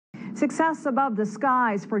Success above the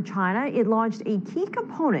skies for China, it launched a key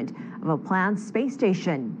component of a planned space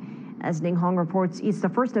station. As Ning Hong reports, it's the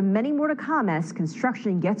first of many more to come as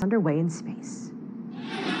construction gets underway in space.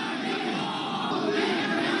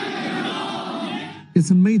 It's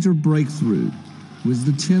a major breakthrough, with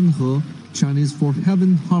the Tianhe, Chinese for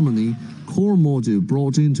Heaven Harmony, core module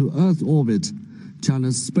brought into Earth orbit.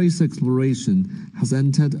 China's space exploration has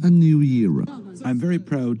entered a new era. I'm very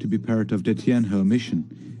proud to be part of the Tianhe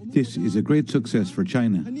mission. This is a great success for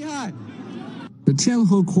China. The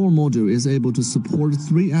Tianhe core module is able to support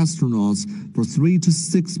 3 astronauts for 3 to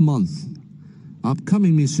 6 months.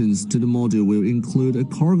 Upcoming missions to the module will include a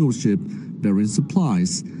cargo ship bearing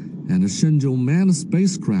supplies and a Shenzhou manned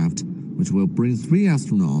spacecraft, which will bring 3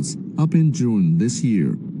 astronauts up in June this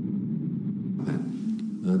year.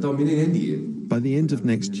 By the end of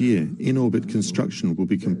next year, in-orbit construction will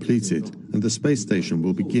be completed and the space station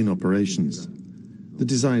will begin operations. The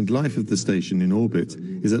designed life of the station in orbit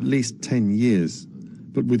is at least 10 years,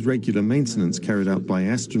 but with regular maintenance carried out by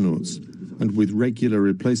astronauts and with regular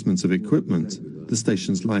replacements of equipment, the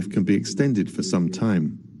station's life can be extended for some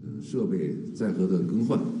time.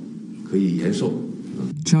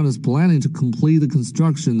 China's planning to complete the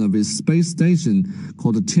construction of its space station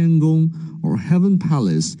called the Tiangong, or Heaven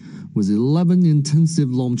Palace, with 11 intensive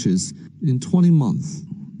launches in 20 months.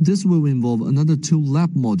 This will involve another 2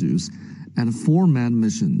 lab modules and 4 manned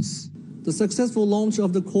missions. The successful launch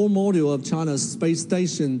of the core module of China's space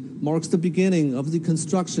station marks the beginning of the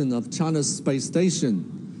construction of China's space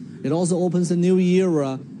station. It also opens a new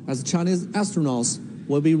era as Chinese astronauts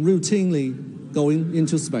will be routinely going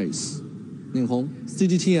into space. Ning Hong,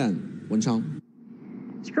 CGTN, Wenchang.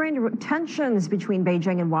 Strained tensions between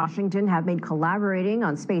Beijing and Washington have made collaborating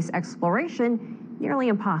on space exploration nearly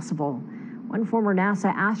impossible. One former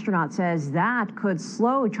NASA astronaut says that could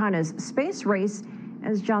slow China's space race,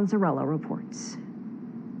 as John Zarella reports.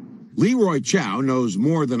 Leroy Chow knows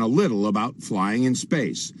more than a little about flying in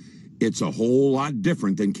space. It's a whole lot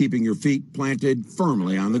different than keeping your feet planted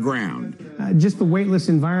firmly on the ground. Just the weightless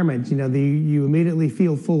environment, you immediately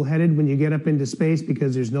feel full-headed when you get up into space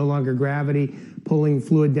because there's no longer gravity pulling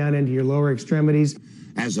fluid down into your lower extremities.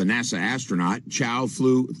 As a NASA astronaut, Chow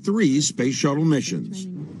flew 3 space shuttle missions.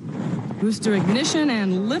 Booster ignition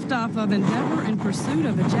and liftoff of Endeavour in pursuit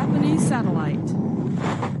of a Japanese satellite.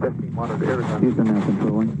 Houston now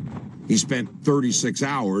controlling. He spent 36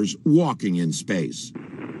 hours walking in space.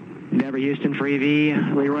 Endeavour Houston for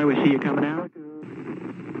EV. Leroy, we see you coming out.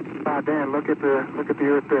 Dan, look at the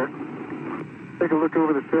Earth there. Take a look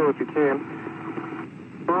over the sill if you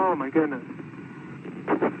can. Oh my goodness.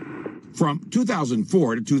 From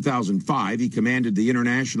 2004 to 2005, he commanded the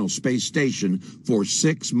International Space Station for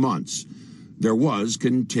 6 months. There was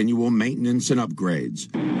continual maintenance and upgrades.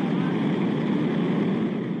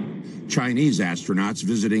 Chinese astronauts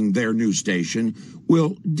visiting their new station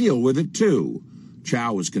will deal with it too.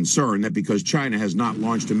 Chow was concerned that because China has not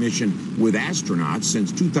launched a mission with astronauts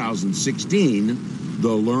since 2016,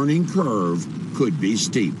 the learning curve could be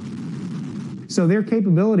steep. So their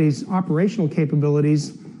capabilities, operational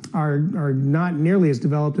capabilities, are not nearly as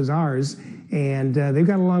developed as ours, and they've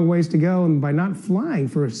got a long ways to go, and by not flying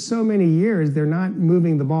for so many years, they're not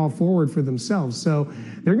moving the ball forward for themselves. So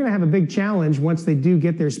they're going to have a big challenge once they do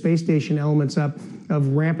get their space station elements up, of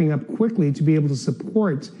ramping up quickly to be able to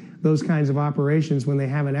support those kinds of operations when they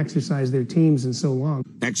haven't exercised their teams in so long.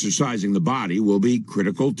 Exercising the body will be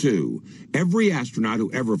critical too. Every astronaut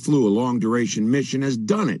who ever flew a long-duration mission has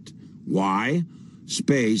done it. Why?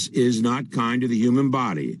 Space is not kind to the human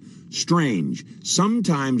body. Strange,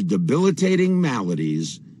 sometimes debilitating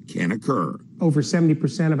maladies can occur. Over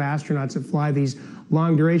 70% of astronauts that fly these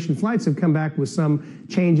long-duration flights have come back with some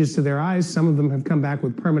changes to their eyes. Some of them have come back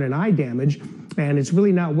with permanent eye damage, and it's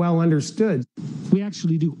really not well understood. We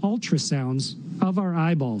actually do ultrasounds of our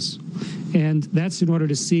eyeballs, and that's in order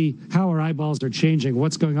to see how our eyeballs are changing,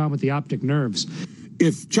 what's going on with the optic nerves.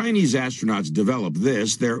 If Chinese astronauts develop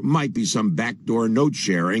this, there might be some backdoor note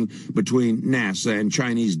sharing between NASA and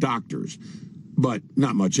Chinese doctors, but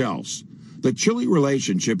not much else. The chilly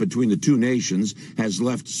relationship between the two nations has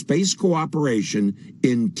left space cooperation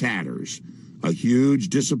in tatters. A huge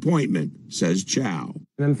disappointment, says Chow.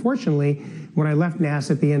 And unfortunately, when I left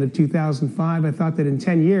NASA at the end of 2005, I thought that in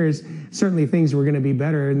 10 years, certainly things were going to be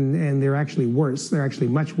better, and they're actually worse. They're actually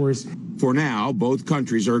much worse. For now, both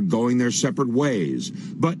countries are going their separate ways,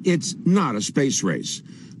 but it's not a space race.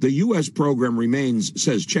 The U.S. program remains,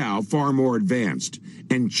 says Chow, far more advanced,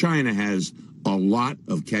 and China has a lot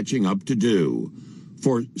of catching up to do.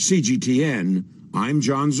 For CGTN, I'm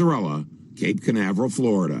John Zarella, Cape Canaveral,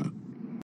 Florida.